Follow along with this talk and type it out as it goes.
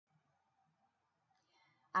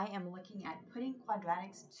I am looking at putting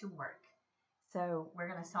quadratics to work. So we're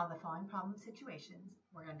going to solve the following problem situations.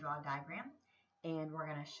 We're going to draw a diagram, and we're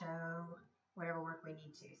going to show whatever work we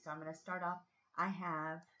need to. So I'm going to start off. I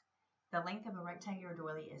have the length of a rectangular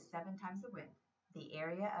doily is 7 times the width. The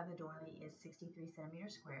area of the doily is 63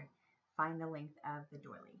 centimeters squared. Find the length of the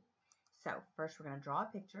doily. So first we're going to draw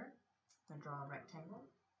a picture. I'm going to draw a rectangle.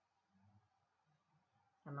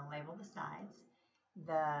 I'm going to label the sides.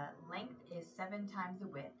 The length is 7 times the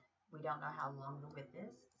width. We don't know how long the width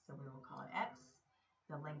is, so we will call it x.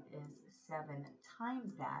 The length is 7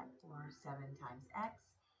 times that, or 7 times x,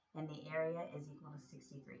 and the area is equal to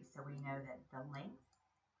 63. So we know that the length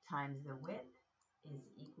times the width is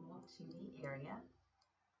equal to the area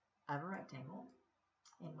of a rectangle,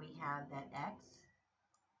 and we have that x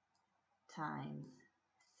times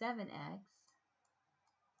 7x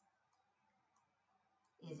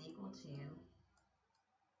is equal to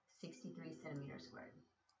 63 centimeters squared.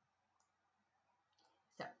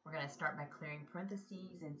 So we're going to start by clearing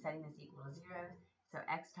parentheses and setting this equal to 0. So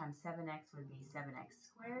x times 7x would be 7x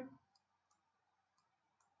squared.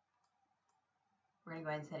 We're going to go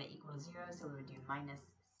ahead and set it equal to 0, so we would do minus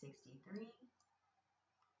 63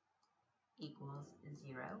 equals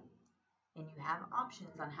 0. And you have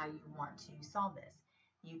options on how you want to solve this.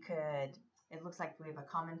 You could, it looks like we have a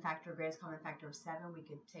common factor, greatest common factor of 7. We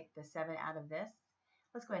could take the 7 out of this.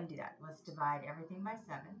 Let's go ahead and do that. Let's divide everything by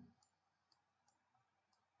 7.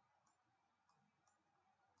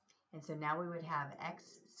 And so now we would have x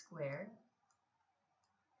squared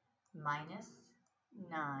minus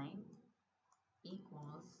 9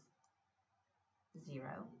 equals 0.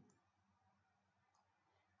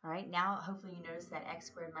 All right, now hopefully you notice that x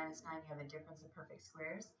squared minus 9, you have a difference of perfect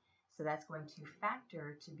squares. So that's going to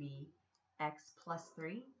factor to be x plus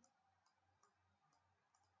 3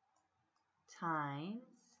 times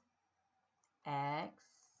x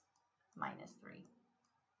minus 3.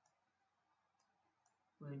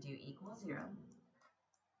 We would do equals 0.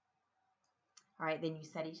 All right, then you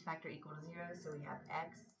set each factor equal to 0, so we have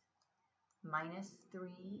x minus 3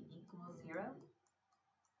 equals 0.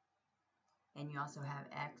 And you also have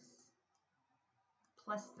x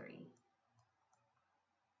plus 3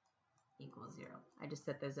 equals 0. I just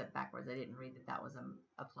set those up backwards. I didn't read that that was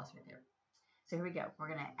a plus right there. So here we go. We're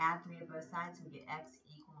going to add 3 to both sides. So we get x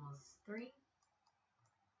equals 3.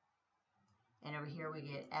 And over here we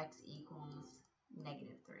get x equals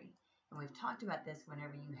negative 3. And we've talked about this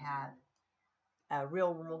whenever you have a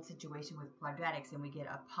real world situation with quadratics and we get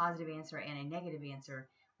a positive answer and a negative answer.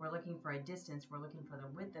 We're looking for a distance. We're looking for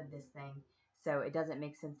the width of this thing. So it doesn't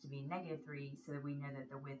make sense to be negative 3, so that we know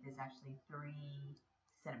that the width is actually 3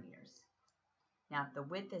 centimeters. Now, if the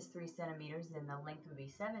width is 3 centimeters, then the length would be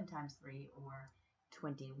 7 times 3, or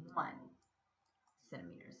 21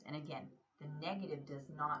 centimeters. And again, the negative does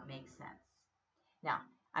not make sense. Now,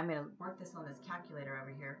 I'm going to work this on this calculator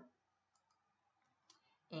over here.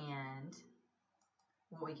 And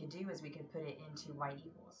what we could do is we could put it into y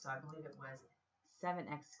equals. So I believe it was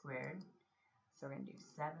 7x squared. So we're going to do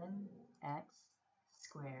 7x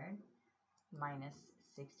squared minus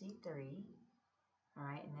 63. All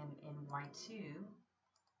right, and then in y2,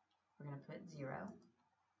 we're going to put 0.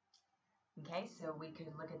 Okay, so we could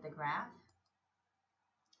look at the graph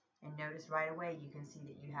and notice right away you can see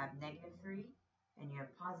that you have negative 3 and you have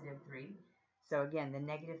positive 3. So again, the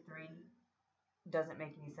negative 3 doesn't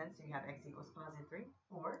make any sense, so you have x equals positive 3.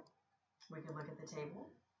 Or we could look at the table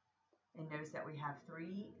and notice that we have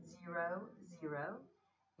 3, 0, 0.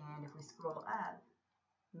 And if we scroll up,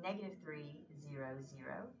 negative 3, 0,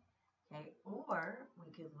 0. Okay, or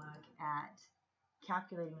we could look at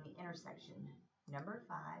calculating the intersection, number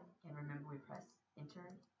 5, and remember we press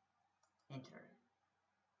enter, enter.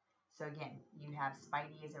 So again, you have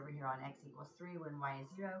Spidey is over here on x equals 3 when y is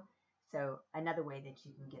 0. So another way that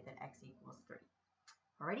you can get that x equals 3.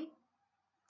 Alrighty?